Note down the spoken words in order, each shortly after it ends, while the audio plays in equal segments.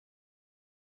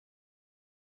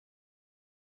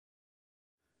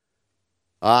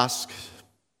Ask,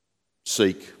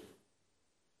 seek,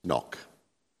 knock.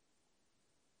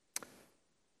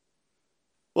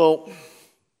 Well,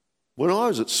 when I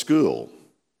was at school,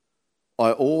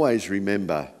 I always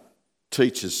remember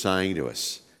teachers saying to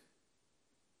us,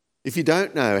 if you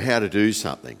don't know how to do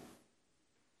something,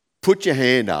 put your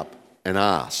hand up and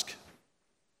ask.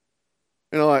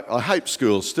 And I hope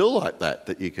school's still like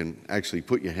that you can actually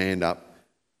put your hand up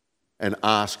and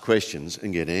ask questions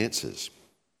and get answers.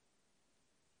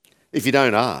 If you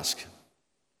don't ask,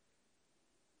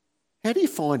 how do you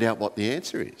find out what the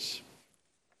answer is?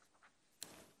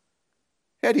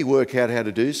 How do you work out how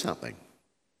to do something?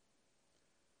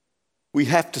 We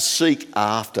have to seek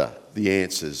after the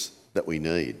answers that we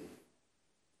need.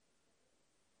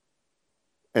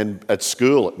 And at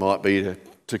school, it might be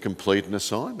to complete an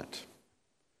assignment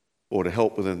or to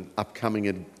help with an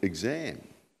upcoming exam.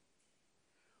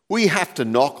 We have to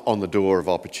knock on the door of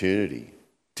opportunity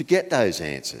to get those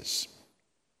answers.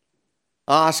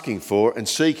 Asking for and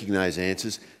seeking those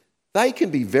answers, they can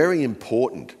be very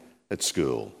important at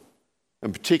school,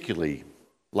 and particularly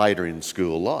later in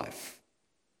school life.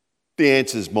 The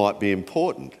answers might be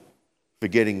important for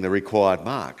getting the required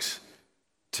marks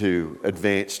to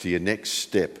advance to your next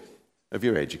step of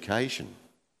your education.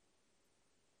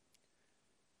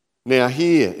 Now,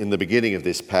 here in the beginning of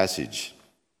this passage,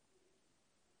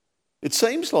 it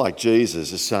seems like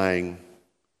Jesus is saying,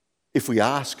 if we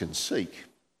ask and seek,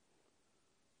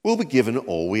 we'll be given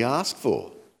all we ask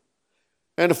for.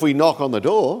 And if we knock on the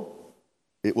door,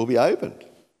 it will be opened.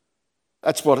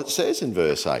 That's what it says in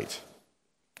verse 8.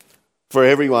 For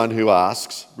everyone who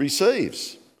asks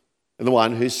receives, and the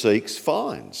one who seeks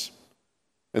finds,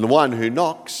 and the one who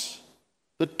knocks,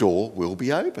 the door will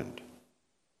be opened.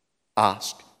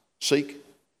 Ask, seek,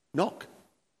 knock.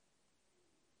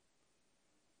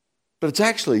 But it's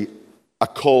actually a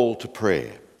call to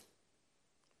prayer.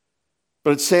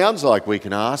 But it sounds like we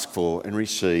can ask for and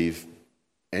receive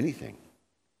anything.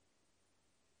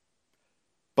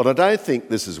 But I don't think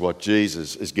this is what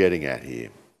Jesus is getting at here.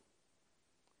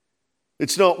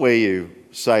 It's not where you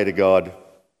say to God,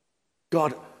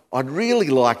 God, I'd really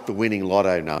like the winning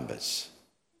lotto numbers.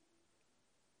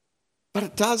 But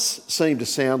it does seem to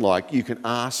sound like you can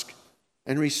ask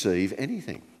and receive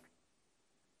anything.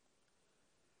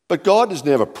 But God has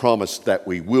never promised that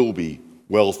we will be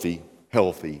wealthy,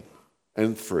 healthy,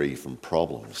 and free from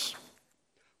problems.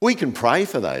 We can pray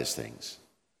for those things,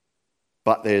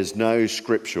 but there's no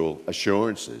scriptural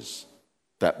assurances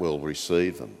that we'll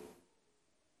receive them.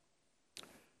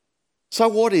 So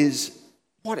what is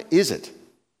it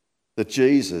that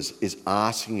Jesus is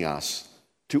asking us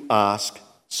to ask,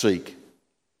 seek,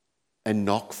 and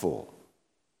knock for?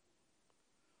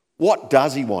 What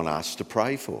does he want us to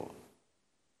pray for?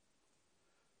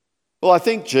 Well, I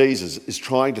think Jesus is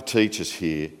trying to teach us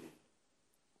here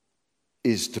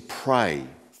is to pray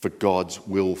for God's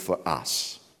will for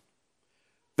us,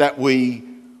 that we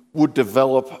would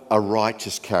develop a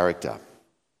righteous character,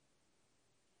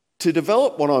 to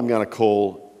develop what I'm going to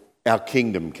call our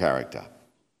kingdom character.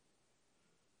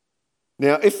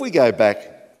 Now, if we go back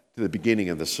to the beginning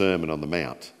of the Sermon on the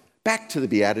Mount, back to the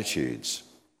Beatitudes,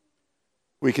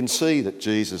 we can see that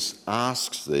Jesus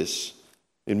asks this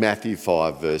in Matthew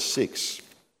 5, verse 6.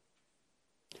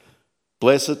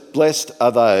 Blessed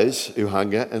are those who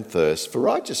hunger and thirst for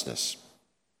righteousness,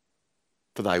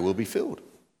 for they will be filled.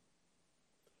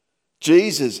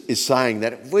 Jesus is saying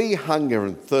that if we hunger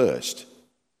and thirst,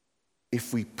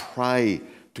 if we pray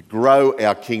to grow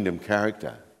our kingdom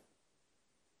character,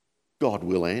 God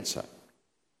will answer.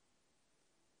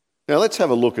 Now let's have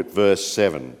a look at verse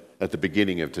 7 at the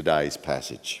beginning of today's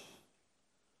passage.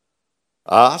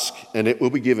 Ask and it will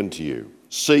be given to you.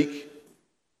 Seek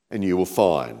and you will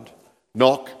find.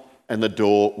 Knock and the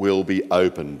door will be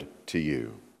opened to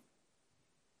you.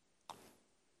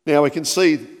 Now we can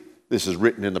see this is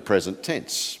written in the present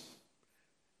tense.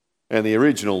 And the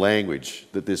original language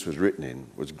that this was written in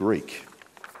was Greek.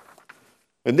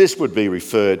 And this would be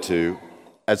referred to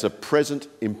as a present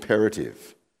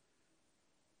imperative.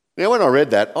 Now when I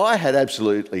read that, I had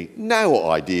absolutely no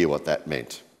idea what that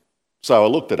meant. So I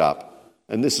looked it up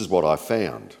and this is what I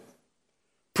found.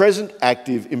 Present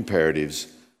active imperatives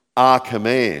are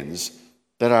commands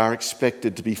that are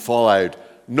expected to be followed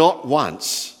not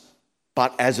once,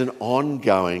 but as an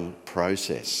ongoing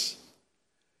process.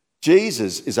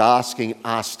 Jesus is asking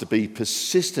us to be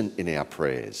persistent in our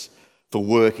prayers for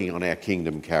working on our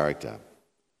kingdom character,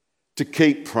 to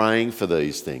keep praying for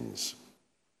these things.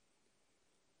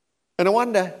 And I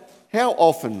wonder, how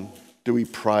often do we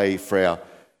pray for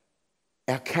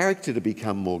our character to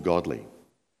become more godly?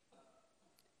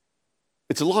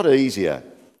 It's a lot easier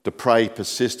to pray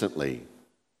persistently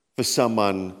for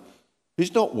someone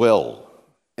who's not well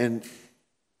and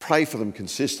pray for them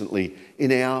consistently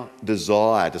in our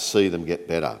desire to see them get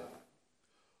better.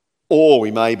 Or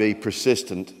we may be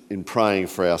persistent in praying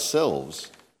for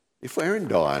ourselves if we're in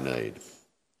dire need.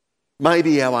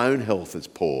 Maybe our own health is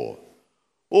poor,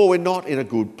 or we're not in a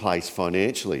good place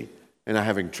financially and are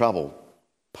having trouble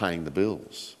paying the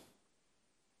bills.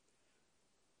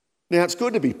 Now, it's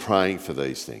good to be praying for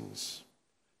these things,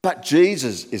 but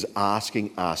Jesus is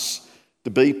asking us to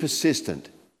be persistent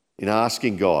in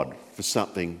asking God for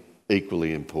something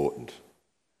equally important,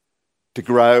 to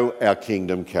grow our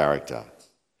kingdom character.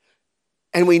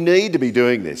 And we need to be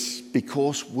doing this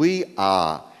because we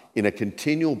are in a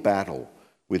continual battle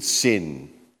with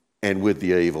sin and with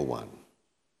the evil one.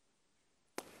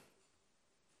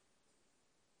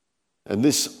 And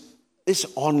this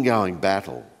ongoing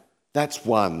battle, that's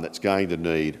one that's going to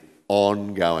need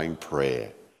ongoing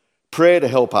prayer. Prayer to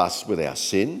help us with our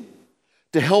sin,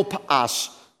 to help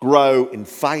us grow in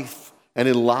faith and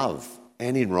in love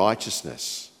and in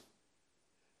righteousness.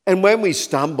 And when we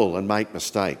stumble and make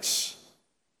mistakes,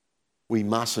 we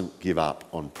mustn't give up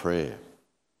on prayer.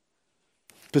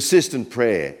 Persistent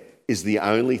prayer is the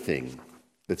only thing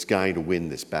that's going to win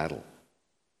this battle.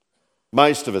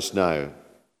 Most of us know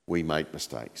we make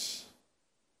mistakes.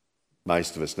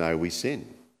 Most of us know we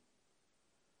sin.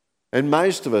 And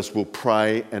most of us will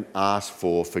pray and ask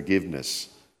for forgiveness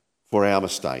for our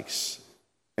mistakes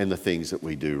and the things that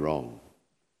we do wrong.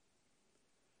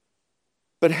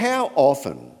 But how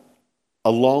often,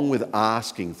 along with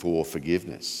asking for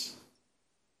forgiveness,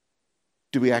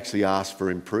 do we actually ask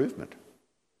for improvement?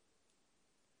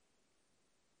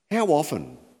 How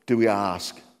often do we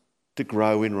ask to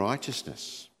grow in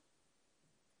righteousness?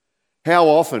 How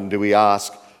often do we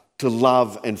ask to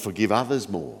love and forgive others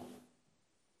more?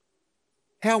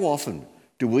 How often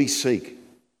do we seek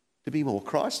to be more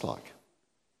Christ-like?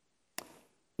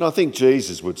 And I think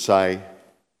Jesus would say,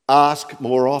 ask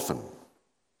more often.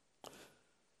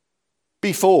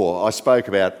 Before, I spoke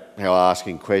about how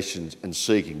asking questions and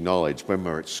seeking knowledge when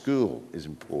we're at school is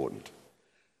important.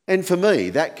 And for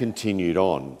me, that continued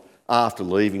on after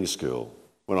leaving school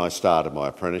when I started my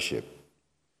apprenticeship.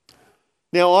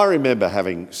 Now, I remember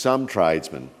having some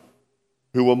tradesmen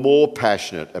who were more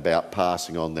passionate about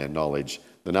passing on their knowledge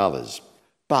than others,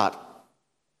 but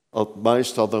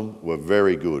most of them were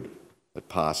very good at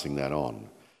passing that on.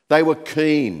 They were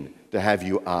keen to have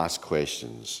you ask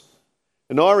questions.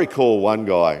 And I recall one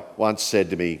guy once said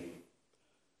to me,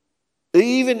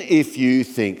 even if you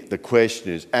think the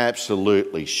question is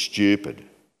absolutely stupid,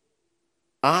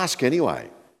 ask anyway,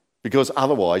 because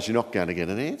otherwise you're not going to get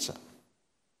an answer.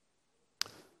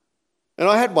 And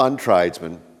I had one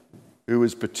tradesman who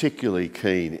was particularly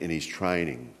keen in his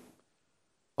training.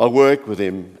 I worked with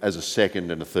him as a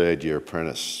second and a third year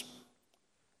apprentice.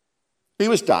 He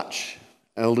was Dutch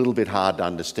and a little bit hard to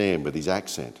understand with his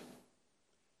accent.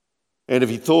 And if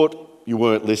he thought you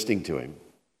weren't listening to him,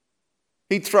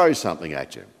 he'd throw something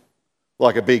at you,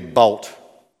 like a big bolt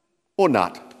or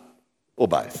nut or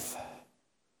both.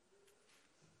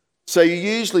 So you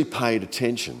usually paid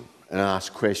attention and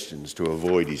asked questions to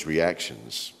avoid his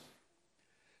reactions.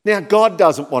 Now, God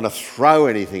doesn't want to throw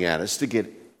anything at us to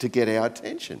get our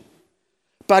attention,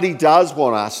 but he does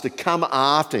want us to come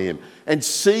after him and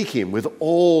seek him with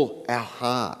all our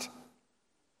heart.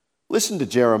 Listen to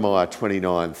Jeremiah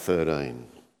 29:13.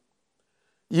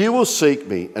 You will seek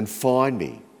me and find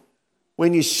me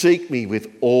when you seek me with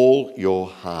all your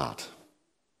heart.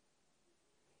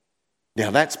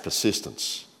 Now that's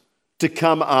persistence, to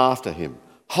come after him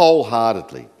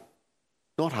wholeheartedly,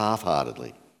 not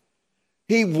half-heartedly.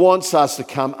 He wants us to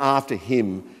come after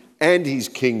him and his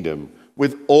kingdom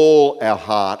with all our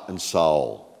heart and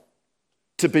soul,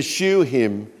 to pursue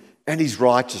him and his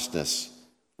righteousness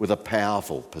with a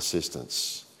powerful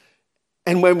persistence.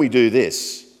 And when we do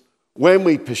this, when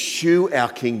we pursue our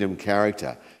kingdom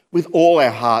character with all our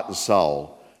heart and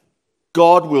soul,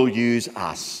 God will use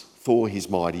us for his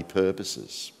mighty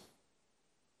purposes.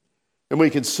 And we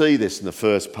can see this in the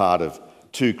first part of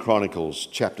 2 Chronicles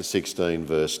chapter 16,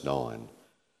 verse 9.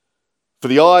 For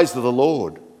the eyes of the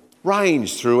Lord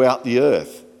range throughout the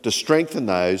earth to strengthen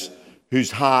those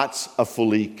whose hearts are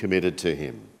fully committed to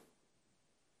him.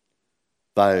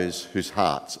 Those whose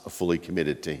hearts are fully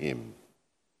committed to him.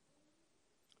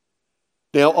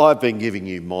 Now, I've been giving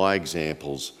you my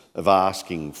examples of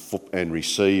asking and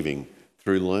receiving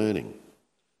through learning.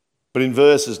 But in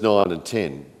verses 9 and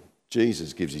 10,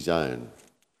 Jesus gives his own.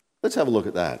 Let's have a look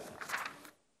at that.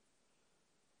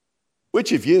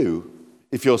 Which of you,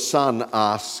 if your son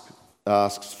asks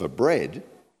for bread,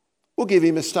 will give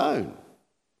him a stone?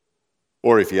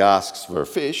 Or if he asks for a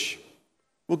fish,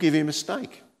 we'll give him a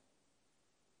steak.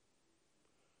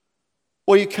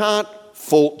 Well, you can't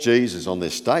fault Jesus on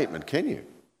this statement, can you?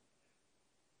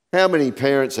 How many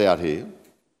parents out here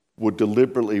would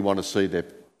deliberately want to see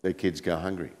their kids go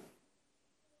hungry?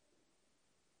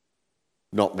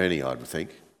 Not many, I would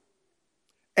think.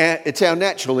 It's our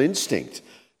natural instinct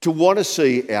to want to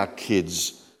see our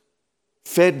kids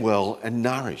fed well and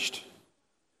nourished.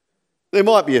 There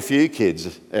might be a few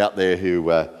kids out there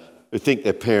who think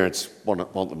their parents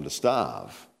want them to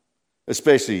starve,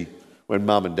 especially when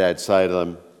mum and dad say to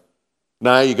them,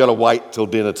 "No, you've got to wait till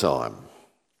dinner time."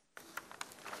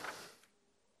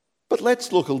 But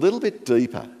let's look a little bit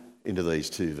deeper into these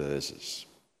two verses.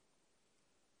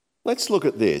 Let's look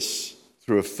at this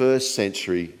through a first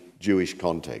century Jewish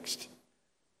context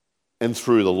and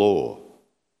through the law.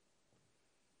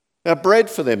 Now, bread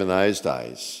for them in those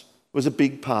days was a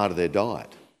big part of their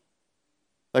diet.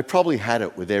 They probably had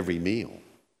it with every meal.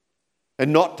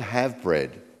 And not to have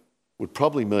bread would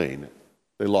probably mean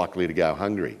they're likely to go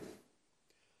hungry.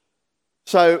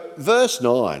 So, verse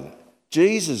 9,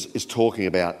 Jesus is talking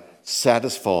about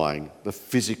satisfying the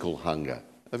physical hunger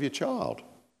of your child.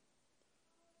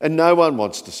 And no one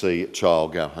wants to see a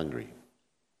child go hungry.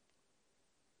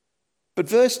 But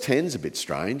verse 10's a bit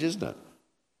strange, isn't it?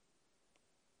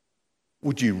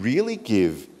 Would you really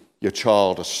give your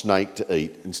child a snake to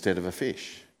eat instead of a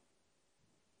fish?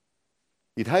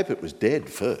 You'd hope it was dead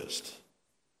first.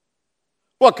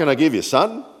 What can I give you,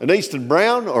 son? An Eastern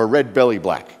brown or a red belly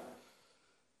black?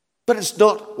 But it's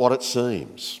not what it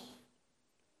seems.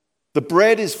 The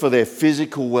bread is for their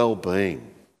physical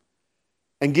well-being,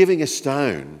 and giving a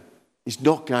stone is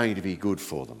not going to be good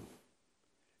for them.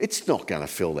 It's not going to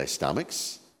fill their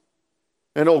stomachs,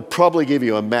 and it'll probably give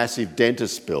you a massive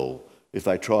dentist bill if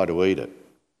they try to eat it.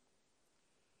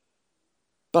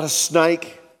 But a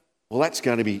snake, well, that's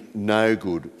going to be no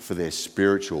good for their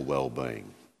spiritual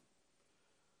well-being.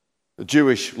 The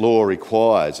Jewish law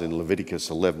requires in Leviticus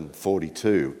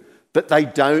 11:42 that they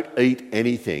don't eat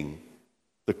anything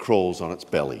that crawls on its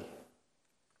belly.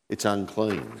 It's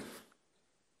unclean.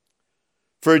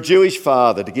 For a Jewish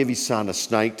father to give his son a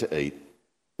snake to eat,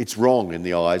 it's wrong in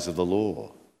the eyes of the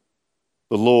law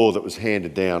that was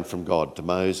handed down from God to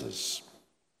Moses.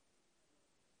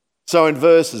 So in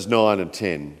verses 9 and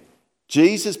 10,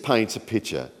 Jesus paints a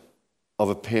picture of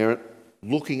a parent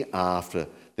looking after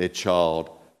their child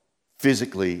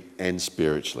physically and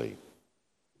spiritually.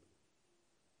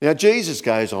 Now, Jesus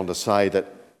goes on to say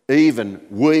that even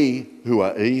we who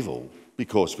are evil,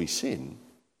 because we sin,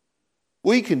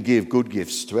 we can give good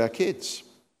gifts to our kids.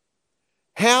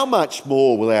 How much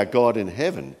more will our God in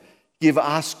heaven give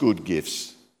us good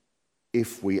gifts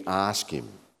if we ask him?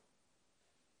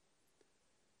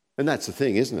 And that's the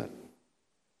thing, isn't it?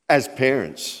 As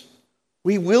parents,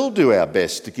 we will do our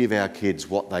best to give our kids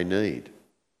what they need.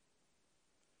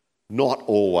 Not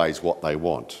always what they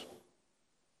want,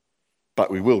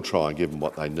 but we will try and give them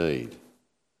what they need.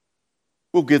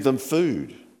 We'll give them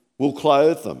food, we'll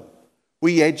clothe them,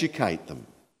 we educate them,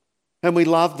 and we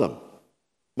love them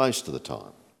most of the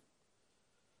time.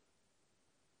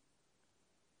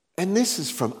 And this is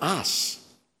from us,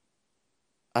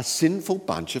 a sinful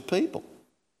bunch of people.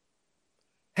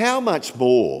 How much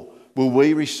more will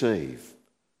we receive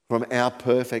from our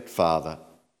perfect Father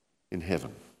in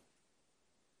heaven?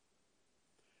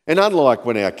 And unlike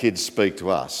when our kids speak to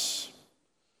us,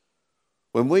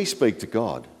 when we speak to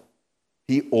God,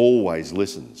 he always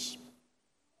listens.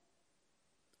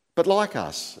 But like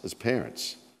us as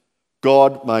parents,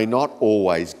 God may not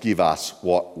always give us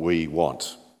what we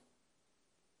want,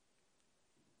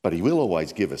 but he will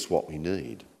always give us what we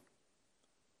need.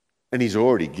 And he's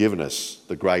already given us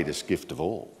the greatest gift of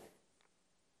all.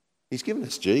 He's given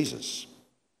us Jesus.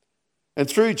 And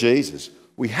through Jesus,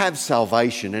 we have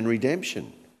salvation and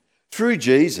redemption. Through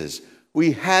Jesus,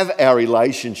 we have our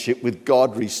relationship with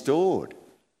God restored.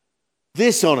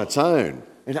 This on its own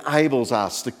enables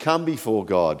us to come before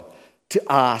God to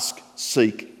ask,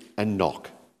 seek, and knock.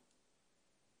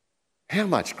 How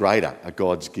much greater are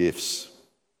God's gifts?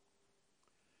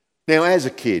 Now, as a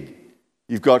kid,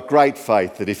 you've got great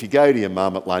faith that if you go to your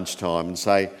mum at lunchtime and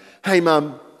say, "Hey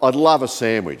mum, I'd love a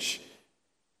sandwich,"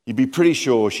 you'd be pretty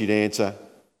sure she'd answer,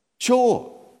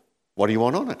 "Sure, what do you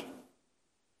want on it?"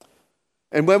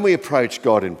 And when we approach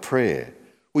God in prayer,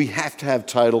 we have to have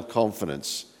total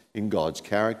confidence in God's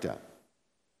character.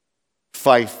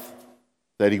 Faith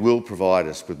that he will provide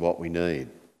us with what we need.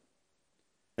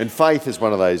 And faith is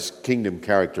one of those kingdom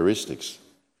characteristics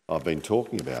I've been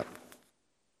talking about.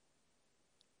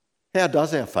 How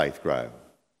does our faith grow?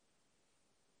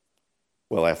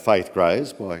 Well, our faith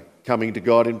grows by coming to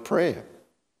God in prayer.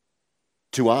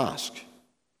 to ask.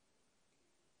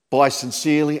 By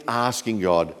sincerely asking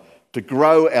God to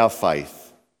grow our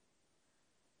faith,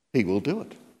 He will do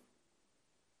it.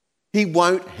 He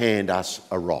won't hand us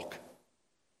a rock.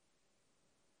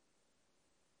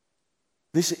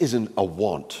 This isn't a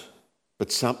want,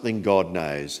 but something God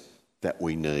knows that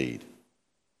we need.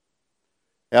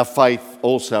 Our faith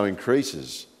also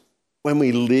increases when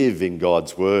we live in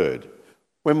God's word,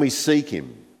 when we seek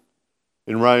Him.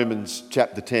 In Romans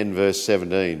chapter 10, verse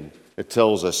 17, it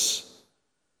tells us,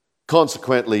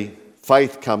 consequently,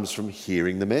 faith comes from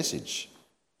hearing the message,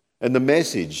 and the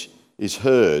message is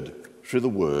heard through the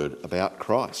word about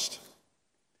Christ.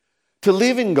 To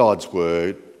live in God's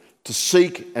word, to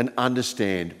seek and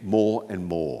understand more and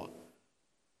more.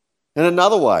 And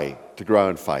another way to grow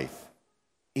in faith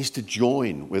is to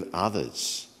join with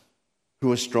others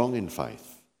who are strong in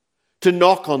faith, to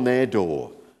knock on their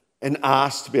door and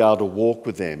ask to be able to walk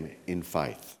with them in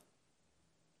faith.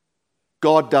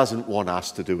 God doesn't want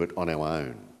us to do it on our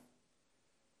own.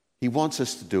 He wants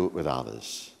us to do it with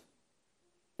others.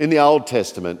 In the Old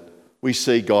Testament, we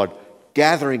see God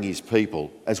gathering His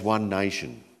people as one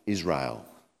nation, Israel.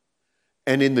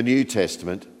 And in the New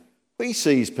Testament, we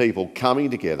see His people coming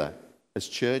together as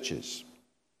churches.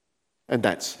 And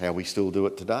that's how we still do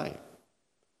it today.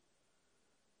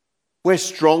 We're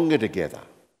stronger together.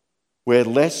 We're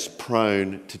less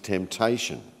prone to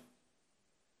temptation.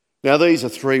 Now, these are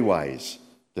three ways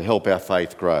to help our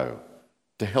faith grow,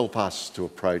 to help us to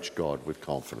approach God with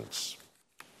confidence.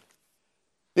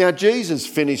 Now, Jesus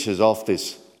finishes off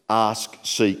this ask,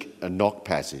 seek and knock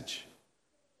passage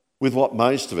with what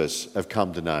most of us have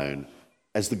come to know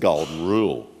as the Golden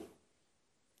Rule.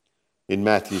 In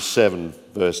Matthew 7,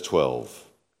 verse 12.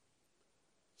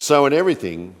 So in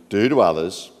everything, do to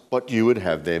others what you would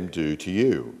have them do to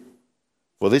you.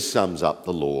 For this sums up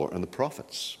the law and the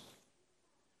prophets.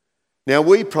 Now,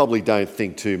 we probably don't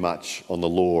think too much on the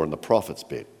law and the prophets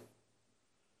bit.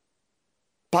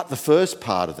 But the first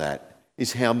part of that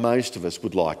is how most of us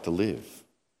would like to live.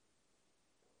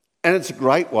 And it's a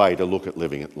great way to look at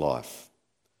living at life.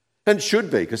 And it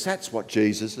should be, because that's what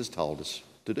Jesus has told us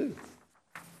to do.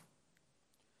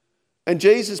 And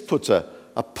Jesus puts a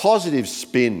positive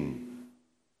spin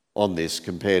on this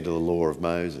compared to the law of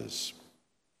Moses.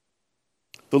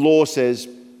 The law says,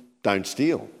 don't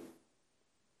steal.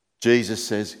 Jesus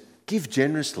says, give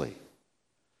generously.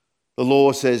 The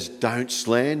law says, don't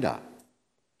slander.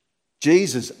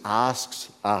 Jesus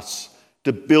asks us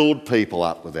to build people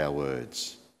up with our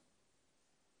words.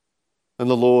 And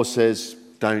the law says,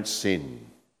 don't sin.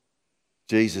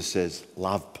 Jesus says,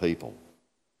 love people.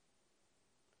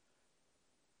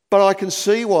 But I can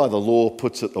see why the law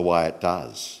puts it the way it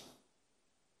does.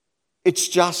 It's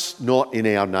just not in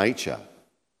our nature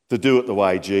to do it the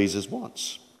way Jesus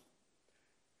wants.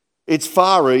 It's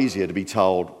far easier to be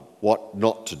told what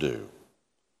not to do,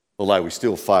 although we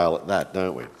still fail at that,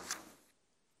 don't we?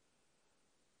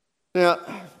 Now,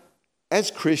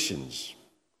 as Christians,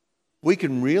 we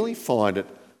can really find it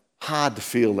hard to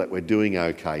feel that we're doing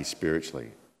okay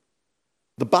spiritually.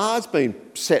 The bar's been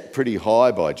set pretty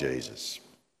high by Jesus.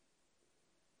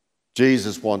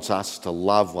 Jesus wants us to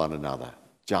love one another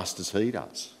just as He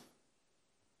does.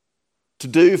 To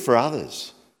do for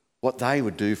others what they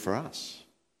would do for us.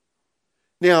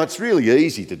 Now, it's really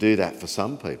easy to do that for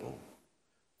some people.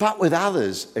 But with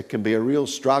others, it can be a real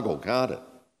struggle, can't it?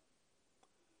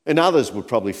 And others would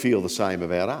probably feel the same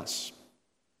about us.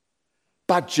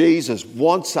 But Jesus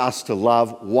wants us to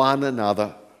love one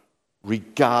another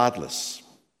regardless.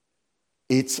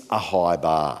 It's a high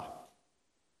bar.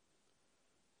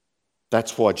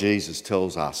 That's why Jesus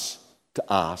tells us to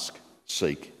ask,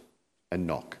 seek, and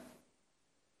knock.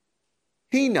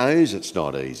 He knows it's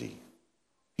not easy.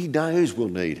 He knows we'll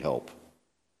need help.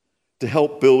 To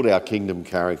help build our kingdom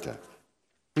character,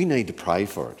 we need to pray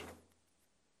for it.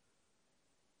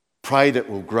 Pray that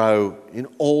we'll grow in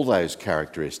all those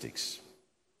characteristics: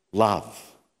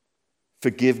 love,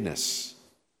 forgiveness,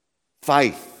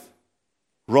 faith,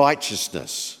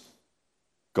 righteousness,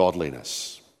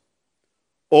 godliness.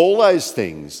 All those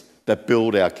things that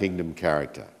build our kingdom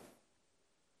character.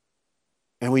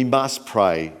 And we must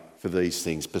pray for these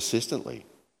things persistently.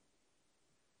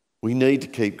 We need to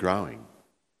keep growing.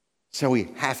 So we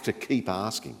have to keep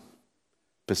asking.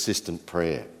 Persistent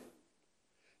prayer.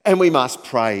 And we must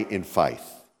pray in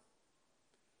faith.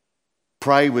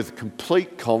 Pray with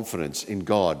complete confidence in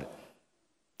God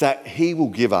that He will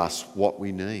give us what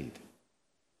we need.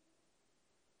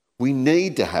 We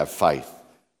need to have faith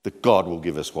that God will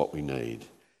give us what we need.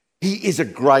 He is a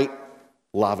great,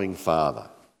 loving Father.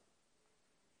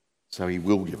 So He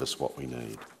will give us what we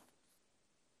need.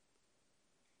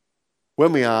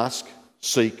 when we ask,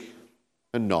 seek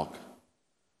and knock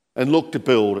and look to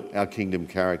build our kingdom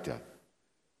character,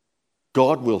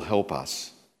 God will help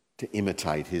us to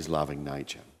imitate his loving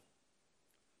nature.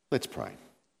 Let's pray.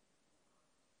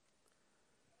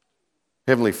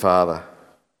 Heavenly Father,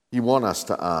 you want us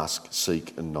to ask,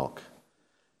 seek and knock,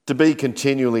 to be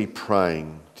continually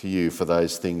praying to you for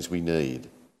those things we need,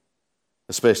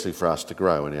 especially for us to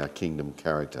grow in our kingdom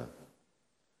character.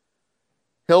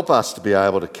 Help us to be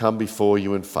able to come before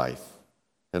you in faith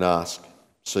and ask,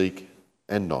 seek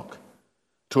and knock,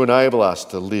 to enable us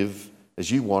to live as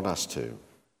you want us to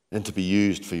and to be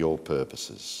used for your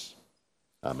purposes.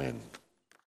 Amen.